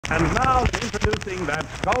And now introducing that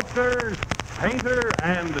sculptor, painter,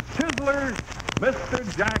 and chiseler, Mr.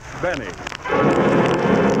 Jack Benny.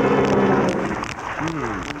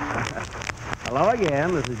 Hello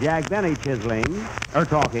again. This is Jack Benny chiseling, or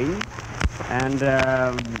talking. And,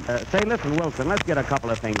 say, listen, Wilson, let's get a couple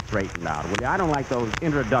of things straightened out, will you? I don't like those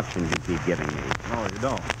introductions you keep giving me. No, you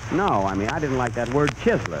don't. No, I mean, I didn't like that word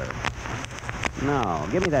chiseler. No,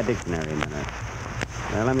 give me that dictionary a minute.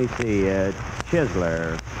 Let me see,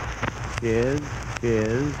 chiseler. Here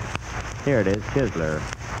it is, chiseler.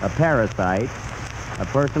 A parasite, a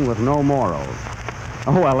person with no morals.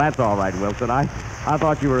 Oh, well, that's all right, Wilson. I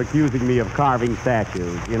thought you were accusing me of carving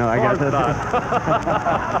statues. You know, I guess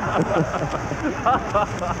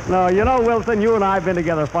it's... No, you know, Wilson, you and I have been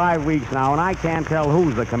together 5 weeks now, and I can't tell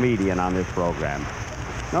who's the comedian on this program.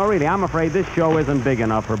 No, really, I'm afraid this show isn't big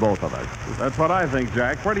enough for both of us. That's what I think,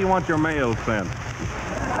 Jack. Where do you want your mail sent?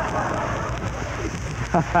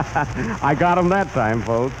 I got him that time,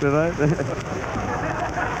 folks, did I?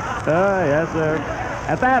 Yes, sir.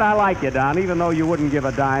 At that, I like you, Don, even though you wouldn't give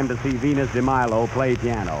a dime to see Venus de Milo play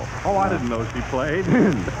piano. Oh, I didn't know she played.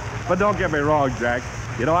 But don't get me wrong, Jack.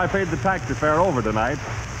 You know, I paid the taxi fare over tonight.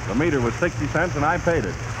 The meter was 60 cents, and I paid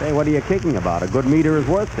it. Say, what are you kicking about? A good meter is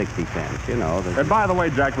worth 60 cents, you know. And by the way,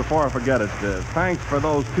 Jack, before I forget it, thanks for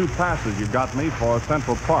those 2 passes you got me for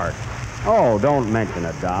Central Park. Oh, don't mention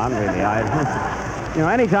it, Don, really. You know,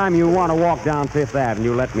 anytime you want to walk down Fifth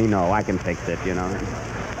Avenue, let me know. I can fix it, you know.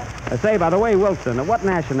 Say, by the way, Wilson, what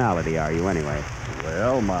nationality are you, anyway?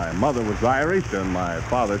 Well, my mother was Irish and my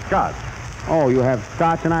father Scotch. Oh, you have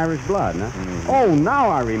Scotch and Irish blood, huh? Mm-hmm. Oh, now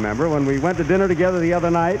I remember when we went to dinner together the other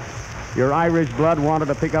night. Your Irish blood wanted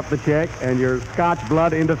to pick up the check, and your Scotch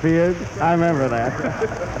blood interfered. I remember that.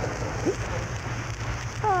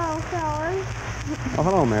 Hello, fellas. Oh,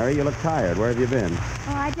 hello, Mary. You look tired. Where have you been?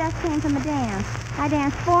 Oh, I just came from a dance. I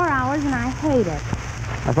danced 4 hours, and I hate it.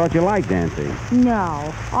 I thought you liked dancing.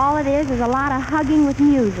 No. All it is a lot of hugging with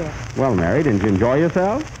music. Well, Mary, didn't you enjoy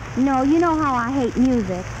yourself? No, you know how I hate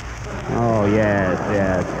music. Oh, yes.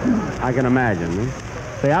 I can imagine.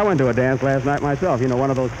 Say, I went to a dance last night myself. You know, one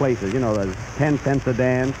of those places. You know, there's 10 cents a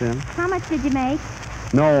dance. You know? How much did you make?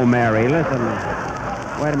 No, Mary, listen.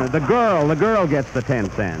 Wait a minute. The girl gets the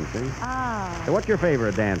 10 cents. See? Oh. So what's your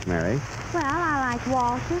favorite dance, Mary? Well, I like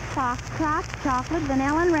waltzes, foxtrot, chocolate,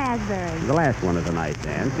 vanilla, and raspberry. The last one is a nice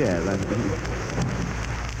dance, yeah.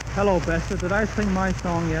 Hello, Bester. Did I sing my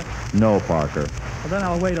song yet? No, Parker. Well, then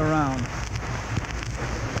I'll wait around.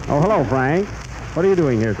 Oh, hello, Frank. What are you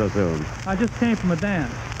doing here so soon? I just came from a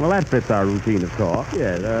dance. Well, that fits our routine of talk,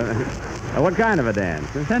 yes. What kind of a dance?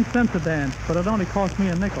 10 cents a dance, but it only cost me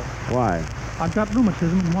a nickel. Why? I've got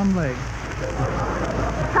rheumatism in one leg.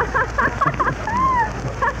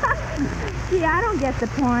 Gee, I don't get the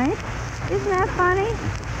point. Isn't that funny?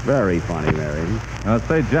 Very funny, Mary.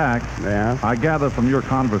 Say, Jack. Yeah? I gather from your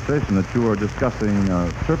conversation that you were discussing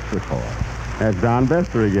Terpsichore. That's Don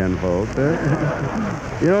Bester again, folks.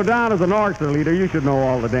 You know, Don, as an orchestra leader, you should know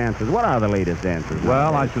all the dances. What are the latest dances?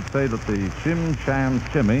 Well, I should say that the Shim Sham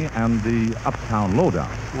Shimmy and the Uptown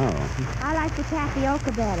Lowdown. Oh. I like the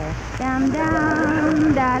tapioca better. Dum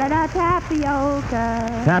dum da da da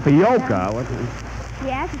tapioca. Tapioca? What?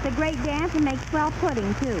 Yes, it's a great dance and makes swell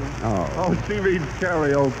pudding, too. Oh, she means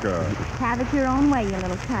karaoke. Have it your own way, you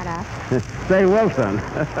little cut-up. Say, Wilson.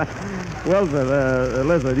 Wilson,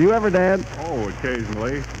 listen, do you ever dance? Oh,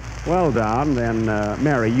 occasionally. Well, Don, then,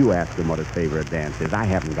 Mary, you ask him what his favorite dance is. I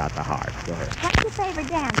haven't got the heart. Go ahead. What's your favorite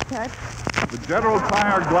dance, Toots? The General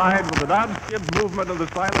Tire glides with the non-skid movement of the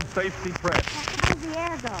silent safety press. How does the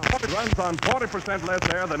air go? It runs on 40% less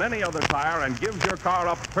air than any other tire and gives your car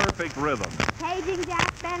a perfect rhythm. Paging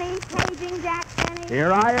Jack Benny, paging Jack Benny.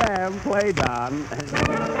 Here I am. Play, Don.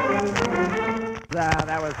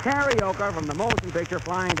 That was karaoke from the motion picture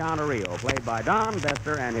Flying Down to Rio, played by Don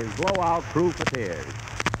Bester and his blowout crew for tears.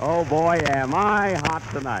 Oh, boy, am I hot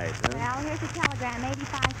tonight. Huh? Well, here's a telegram,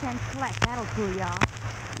 85 cents collect. That'll cool you off.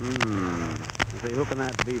 See, who can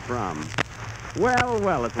that be from?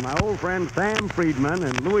 Well, it's my old friend Sam Friedman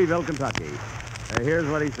in Louisville, Kentucky. Here's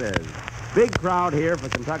what he says. Big crowd here for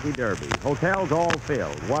Kentucky Derby. Hotels all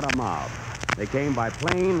filled. What a mob. They came by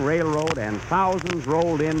plane, railroad, and thousands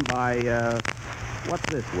rolled in by, what's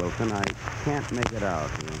this, Wilson? I can't make it out.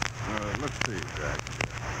 Let's see, Jack.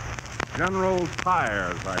 General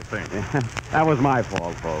Tires, I think. That was my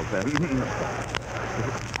fault, folks.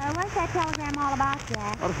 What's that telegram all about,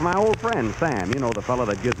 Jack? Well, it's my old friend, Sam. You know, the fellow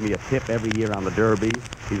that gives me a tip every year on the Derby.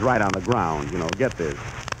 He's right on the ground, you know. Get this.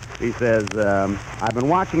 He says, I've been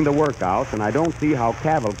watching the workouts, and I don't see how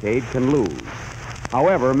Cavalcade can lose.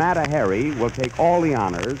 However, Matta Hari will take all the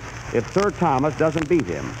honors, if Sir Thomas doesn't beat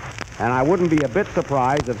him. And I wouldn't be a bit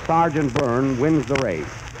surprised if Sergeant Byrne wins the race.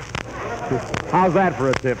 How's that for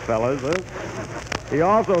a tip, fellas? Huh? He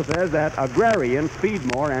also says that Agrarian,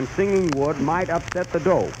 Speedmore, and Singing Wood might upset the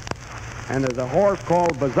dope. And there's a horse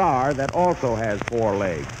called Bazaar that also has 4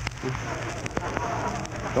 legs.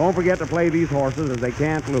 Don't forget to play these horses as they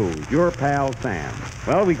can't lose. Your pal, Sam.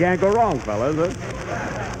 Well, we can't go wrong, fellas. Huh?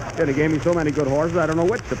 He gave me so many good horses, I don't know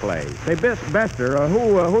which to play. Say, Bester,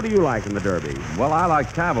 who do you like in the Derby? Well, I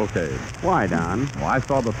like Cavalcade. Why, Don? Well, I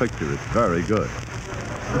saw the picture. It's very good.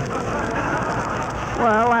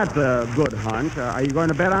 Well, that's a good hunch. Are you going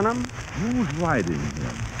to bet on him? Who's riding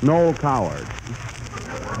him? Noel Coward.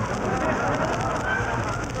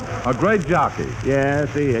 A great jockey.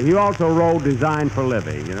 Yes, he also rode Design for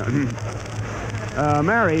Livy, you know.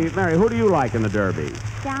 Mary, who do you like in the Derby?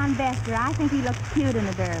 Don Bester. I think he looks cute in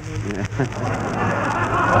the Derby.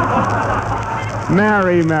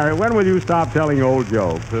 Mary, when will you stop telling old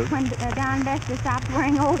jokes? Huh? When Don Bester stops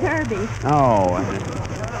wearing old derbies. Oh.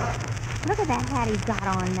 Look at that hat he's got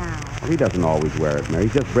on now. He doesn't always wear it, Mary.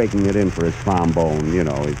 He's just breaking it in for his trombone, you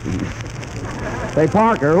know. Say,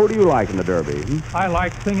 Parker, who do you like in the Derby? I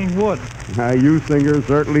like Singing Wood. You singers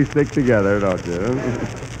certainly stick together, don't you?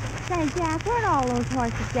 Say, Jack, where'd all those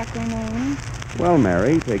horses get their names? Well,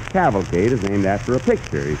 Mary, the Cavalcade is named after a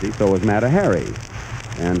picture, you see, so is Matta Harry.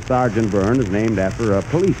 And Sergeant Byrne is named after a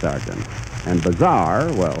police sergeant. And Bazaar,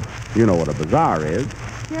 well, you know what a bazaar is.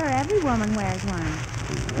 Sure, every woman wears one.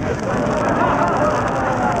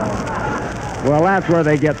 Well, that's where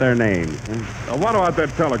they get their names. What about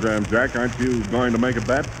that telegram, Jack? Aren't you going to make a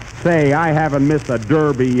bet? Say, I haven't missed a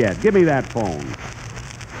Derby yet. Give me that phone.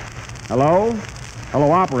 Hello?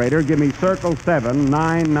 Hello, operator. Give me Circle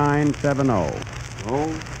 79970. Oh?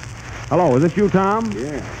 Hello, is this you, Tom?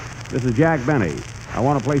 Yeah. This is Jack Benny. I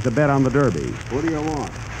want to place a bet on the Derby. What do you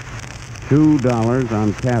want? $2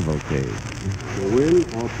 on Cavalcade. To win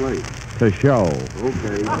or play? To show.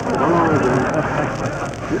 Okay. Come on, then.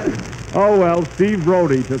 Oh, well, Steve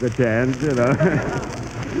Brody took a chance, you know.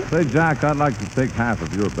 Say, Jack, I'd like to take half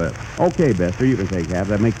of your bet. Okay, Bester, you can take half.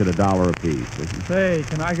 That makes it $1 apiece. Say,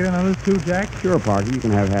 can I get in on this too, Jack? Sure, Parker, you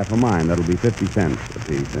can have half of mine. That'll be 50 cents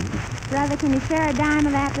apiece. Brother, can you spare a dime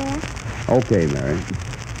of that there? Okay, Mary.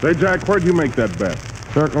 Say, Jack, where'd you make that bet?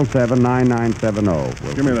 Circle 79970. Well,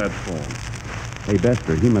 Give me that phone. Hey,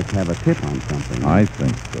 Bester, he must have a tip on something. I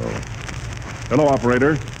think so. Hello,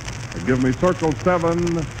 operator. Give me Circle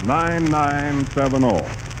 79970.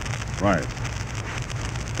 Right.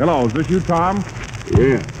 Hello, is this you, Tom?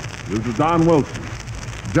 Yeah. This is Don Wilson.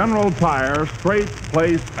 General Tire, straight,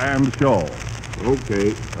 place, and show.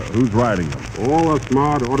 Okay. Who's riding them? All the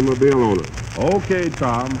smart automobile owners. Okay,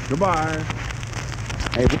 Tom. Goodbye.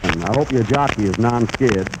 Hey, listen, I hope your jockey is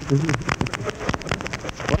non-skid.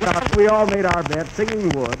 Well, we all made our bet.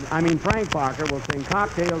 Frank Parker will sing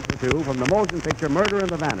Cocktails for Two from the motion picture Murder in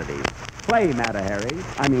the Vanities. Play, Matta Harry.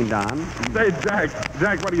 Don. Say, Jack,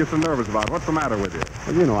 what are you so nervous about? What's the matter with you?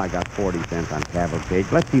 Well, you know I got 40 cents on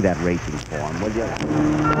Cavalcade. Let's see that racing form, will you?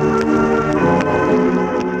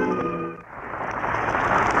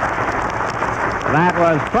 That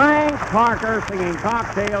was Frank Parker singing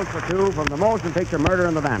Cocktails for Two from the motion picture Murder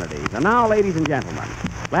in the Vanities. And now, ladies and gentlemen,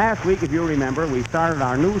 last week, if you remember, we started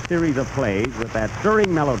our new series of plays with that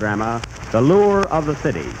stirring melodrama, The Lure of the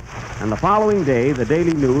City. And the following day, the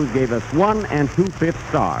Daily News gave us 1 2/5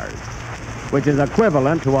 stars, which is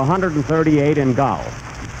equivalent to 138 in golf.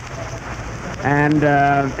 And,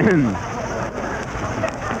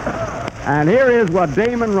 and here is what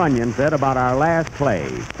Damon Runyon said about our last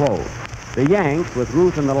play. Quote, the Yanks, with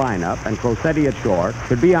Ruth in the lineup and Crosetti at short,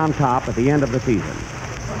 could be on top at the end of the season.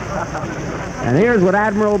 And here's what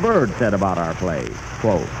Admiral Byrd said about our play.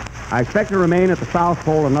 Quote, I expect to remain at the South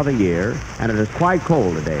Pole another year, and it is quite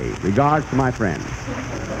cold today. Regards to my friends.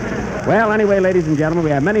 Well, anyway, ladies and gentlemen,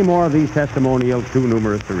 we have many more of these testimonials too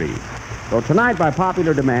numerous to read. So tonight, by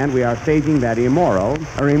popular demand, we are staging that immortal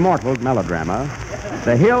melodrama,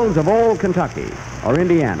 The Hills of Old Kentucky, or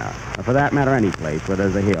Indiana, or for that matter, any place where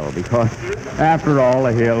there's a hill, because, after all,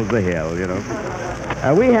 a hill's a hill, you know.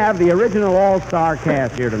 We have the original all-star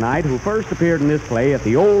cast here tonight who first appeared in this play at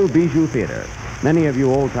the old Bijou Theater. Many of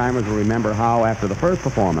you old-timers will remember how, after the first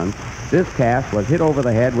performance, this cast was hit over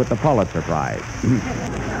the head with the Pulitzer Prize.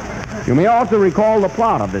 You may also recall the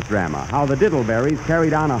plot of this drama, how the Diddleberries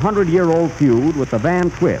carried on a 100-year-old feud with the Van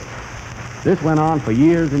Swifts. This went on for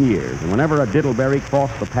years and years, and whenever a Diddleberry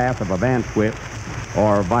crossed the path of a Van Swift,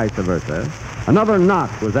 or vice versa, another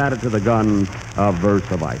notch was added to the gun of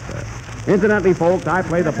versa versa. Incidentally, folks, I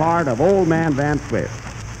play the part of Old Man Van Swift.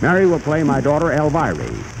 Mary will play my daughter, Elvira.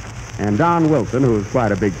 And Don Wilson, who's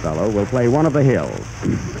quite a big fellow, will play one of the hills.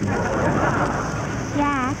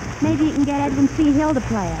 Jack, maybe you can get Edwin C. Hill to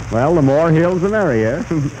play it. Well, the more hills, the merrier.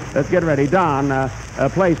 Let's get ready. Don,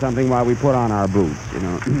 play something while we put on our boots, you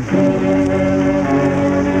know.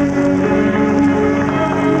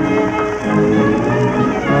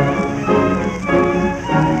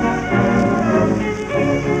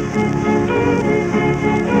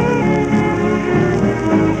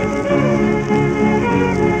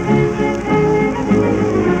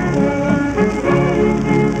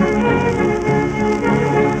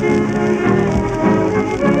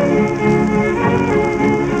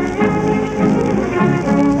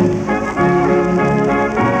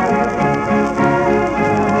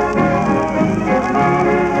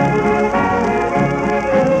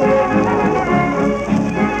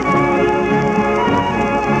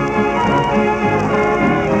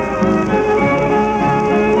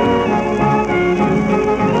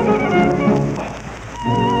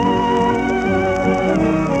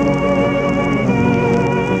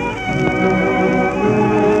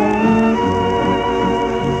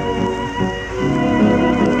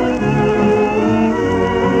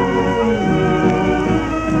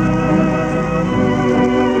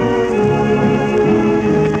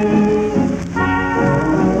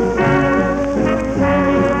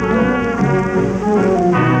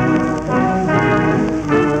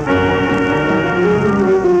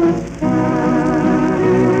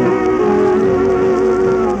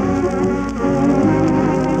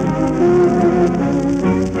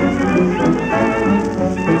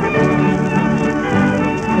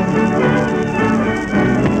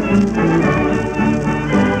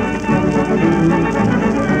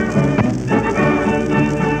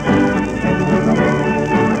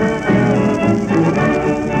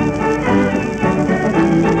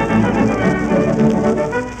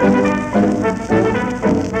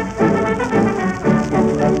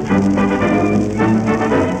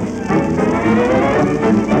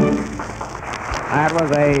 That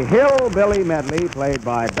was a hillbilly medley played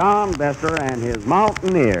by Don Bester and his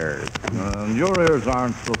Mountaineers. And your ears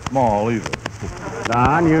aren't so small either.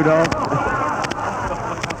 Don, you don't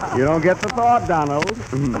get the thought, Donald.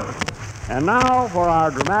 And now for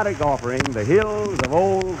our dramatic offering, The Hills of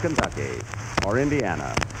Old Kentucky, or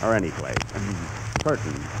Indiana, or any place.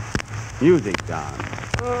 Curtain. Music, Don.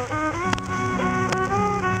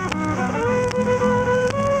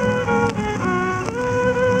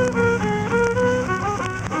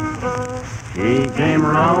 She came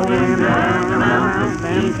rolling down the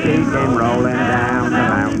mountain, she came rolling down the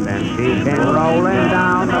mountain, she came rolling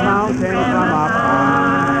down the mountain from up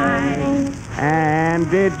high.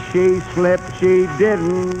 And did she slip? She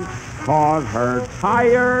didn't, 'cause her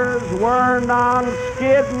tires weren't on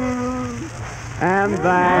skidding. And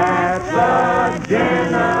that's a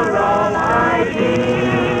general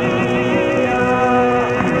idea.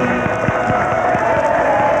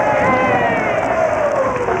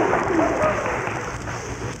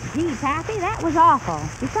 Gee, Pappy, that was awful.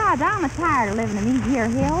 Besides, I'm tired of living in these here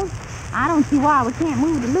hills. I don't see why we can't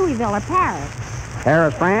move to Louisville or Paris.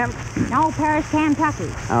 Paris, France? No, Paris, Kentucky.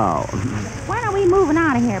 Oh. When are we moving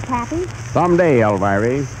out of here, Pappy? Someday,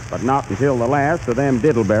 Elvira, but not until the last of them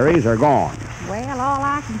diddleberries are gone. Well, all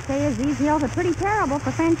I can say is these hills are pretty terrible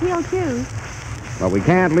for French Hill shoes. But we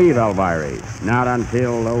can't leave Elvira, not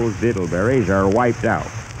until those diddleberries are wiped out.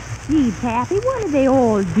 Gee, Pappy, what did they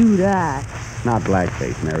all do to us? Not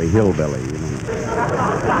blackface, Mary, hillbilly, you know.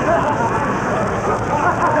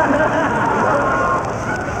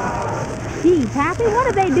 Gee, Pappy, what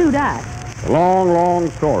did they do to us? A long, long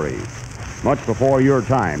story. Much before your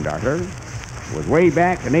time, Doctor. It was way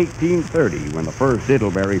back in 1830 when the first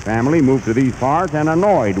Diddleberry family moved to these parts and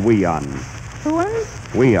annoyed we-uns. Who-uns?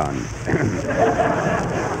 We-uns.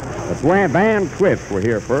 The Van Swifts were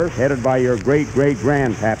here first, headed by your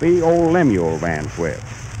great-great-grandpappy, old Lemuel Van Swift.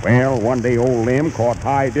 Well, one day old Lem caught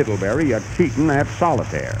High Diddleberry a-cheating at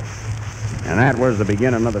solitaire. And that was the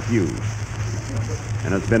beginning of the feud.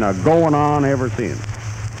 And it's been a-going on ever since.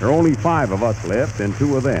 There are only 5 of us left and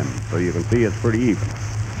 2 of them, so you can see it's pretty even.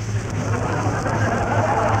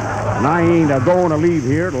 And I ain't a-going to leave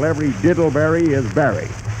here till every Diddleberry is buried.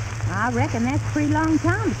 I reckon that's a pretty long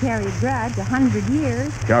time to carry a grudge, 100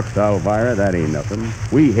 years. Shucks, Elvira, that ain't nothing.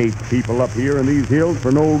 We hate the people up here in these hills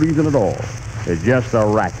for no reason at all. It's just a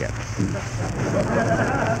racket.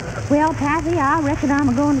 Well, Pappy, I reckon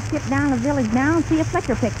I'm going to skip down the village now and see a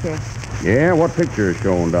flicker picture. Yeah, what picture is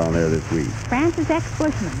showing down there this week? Francis X.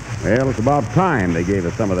 Bushman. Well, it's about time they gave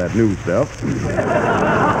us some of that new stuff.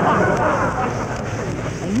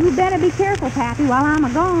 You better be careful, Pappy, while I'm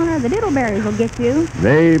a-gone, or the diddleberries will get you.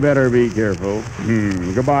 They better be careful.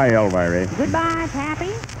 Goodbye, Elvira. Goodbye, Pappy.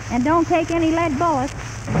 And don't take any lead bullets.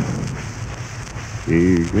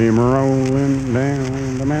 She came rolling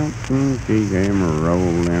down the mountain. She came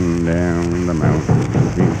rolling down the mountain.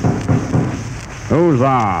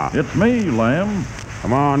 Huzzah! It's me, Lem.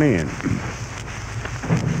 Come on in.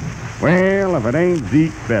 Well, if it ain't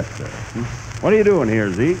Zeke Bester. What are you doing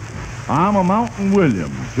here, Zeke? I'm a Mountain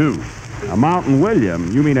William, too. A Mountain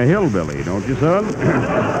William? You mean a hillbilly, don't you, son?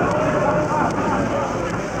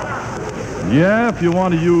 Yeah, if you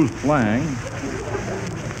want to use slang.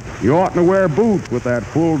 You oughtn't to wear boots with that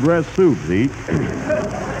full-dress suit, Zeke.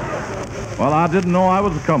 Well, I didn't know I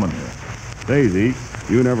was coming here. Say, Zeke,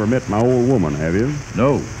 you never met my old woman, have you?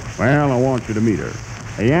 No. Well, I want you to meet her.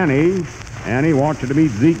 Hey, Annie. Annie wants you to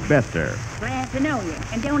meet Zeke Bester. Glad to know you.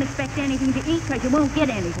 And don't expect anything to eat, because you won't get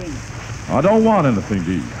anything. I don't want anything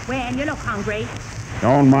to eat. Well, you look hungry.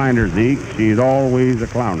 Don't mind her, Zeke. She's always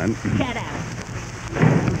a-clowning. Shut up.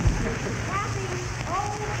 Pappy!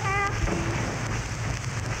 Oh, Pappy!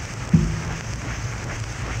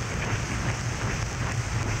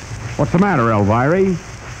 What's the matter, Elvira?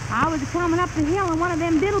 I was coming up the hill and one of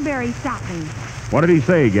them diddleberries stopped me. What did he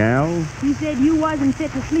say, gal? He said you wasn't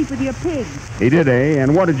fit to sleep with your pigs. He did, eh?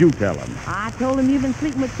 And what did you tell him? I told him you've been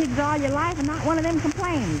sleeping with pigs all your life and not one of them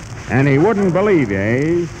complained. And he wouldn't believe you,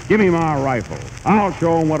 eh? Give me my rifle. I'll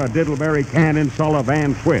show him what a diddleberry can insult a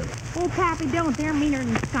Van Swift. Oh, Pappy, don't. They're meaner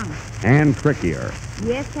than skunks. And trickier.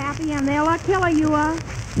 Yes, Pappy, and they'll kill you,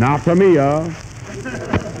 Not to me,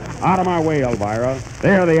 Out of my way, Elvira.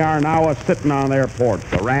 There they are now, sitting on their porch,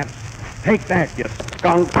 the rats. Take that, you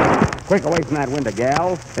skunk. Quick, away from that window,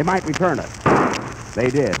 gal. They might return it.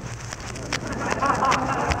 They did.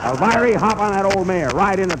 Elvira, hop on that old mare.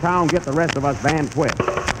 Ride into town, get the rest of us Van Swift.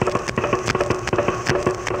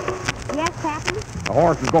 Yes, Pappy? The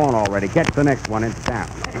horse is gone already. Catch the next one into town.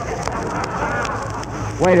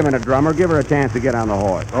 Wait a minute, drummer. Give her a chance to get on the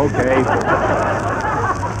horse. Okay.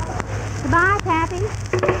 Goodbye, Pappy.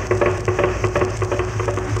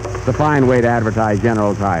 It's a fine way to advertise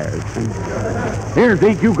General Tires. Here,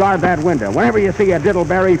 Zeke, you guard that window. Whenever you see a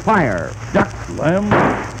diddleberry, fire. Duck. Lem?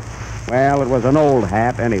 Well, it was an old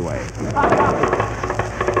hat anyway.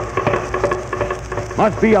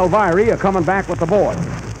 Must be Elvira coming back with the boys.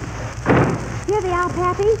 Here they are,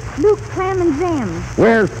 Pappy. Luke, Clem, and Zim.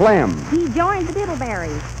 Where's Clem? He joined the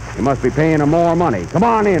diddleberries. You must be paying him more money. Come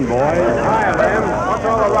on in, boys. Hi, Lem. What's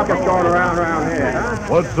all the ruckus going around here, huh?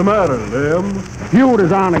 What's the matter, Lem? Feud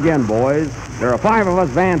is on again, boys. There are 5 of us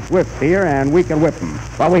Van Swifts here, and we can whip them.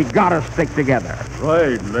 But we gotta stick together.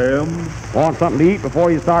 Right, Lem. Want something to eat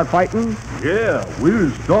before you start fighting? Yeah,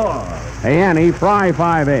 we're starved. Hey, Annie, fry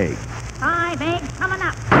 5 eggs. 5 eggs coming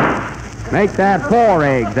up. Make that 4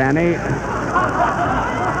 eggs, Annie.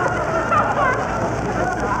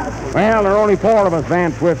 Well, there are only 4 of us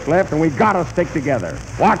Van Swifts left, and we gotta stick together.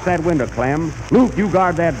 Watch that window, Clem. Luke, you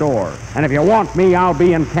guard that door. And if you want me, I'll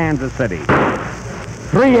be in Kansas City.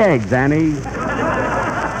 3 eggs, Annie.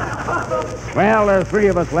 Well, there's 3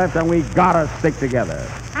 of us left, and we gotta stick together.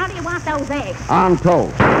 How do you want those eggs? On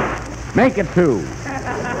toast. Make it 2.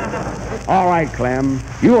 All right, Clem.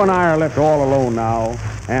 You and I are left all alone now,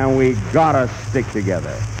 and we gotta stick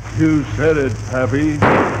together. You said it, Pappy.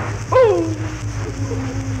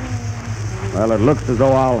 Well, it looks as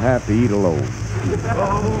though I'll have to eat alone.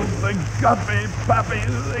 Oh, they got me, Pappy.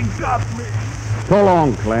 They got me. So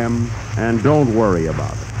long, Clem, and don't worry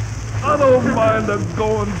about it. I don't mind them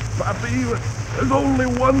going, Pappy. There's only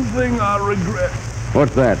one thing I regret.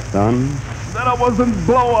 What's that, son? That I wasn't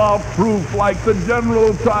blowout-proof like the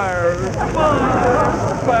General Tire.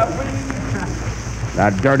 Oh, Pappy.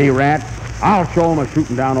 That dirty rat. I'll show him a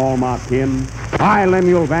shooting down all my kin. I,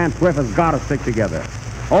 Lemuel Van Swift, has got to stick together.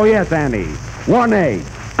 Oh, yes, Annie. 1 egg.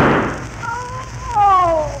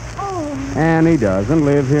 And he doesn't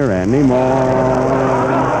live here anymore.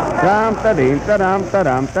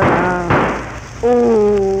 Dum-da-dum-da-dum-da-dum-da-dum.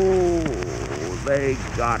 Ooh, they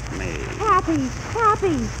got me. Pappy,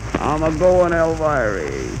 Pappy. I'm a-going, Elvira.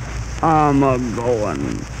 I'm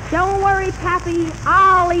a-going. Don't worry, Pappy.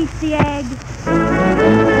 I'll eat the eggs.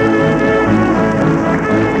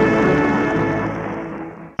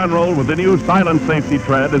 General with the new silent safety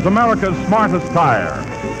tread is America's smartest tire.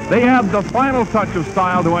 They add the final touch of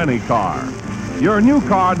style to any car. Your new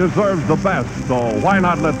car deserves the best, so why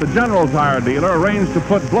not let the General Tire dealer arrange to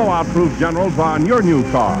put blowout-proof Generals on your new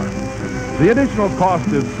car? The additional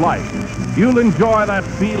cost is slight. You'll enjoy that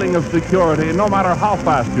feeling of security no matter how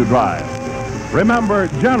fast you drive. Remember,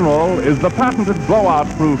 General is the patented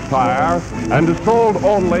blowout-proof tire and is sold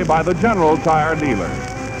only by the General Tire dealer.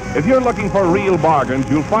 If you're looking for real bargains,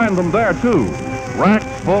 you'll find them there, too. Racks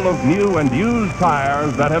full of new and used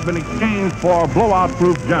tires that have been exchanged for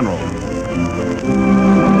blowout-proof Generals.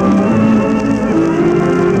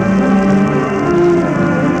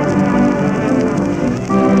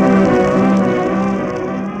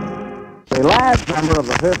 The last member of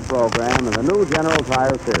the fifth program in the new General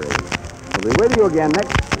Tire series. We'll be with you again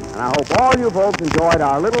next, and I hope all you folks enjoyed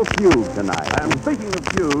our little feud tonight. And speaking of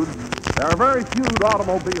feuds, there are very few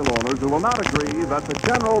automobile owners who will not agree that the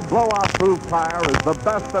General blowout-proof tire is the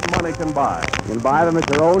best that money can buy. You can buy them at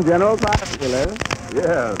your own General Tire dealer.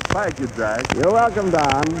 Yes, thank you, Jack. You're welcome,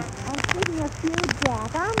 Don. Oh, speaking of food,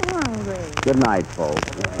 Jack, I'm hungry. Good night, folks.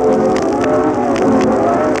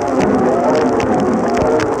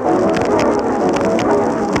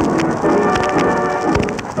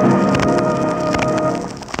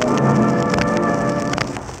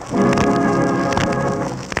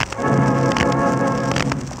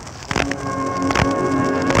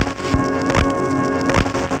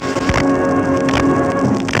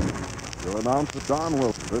 Announcer Don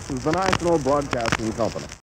Wilson. This is the National Broadcasting Company.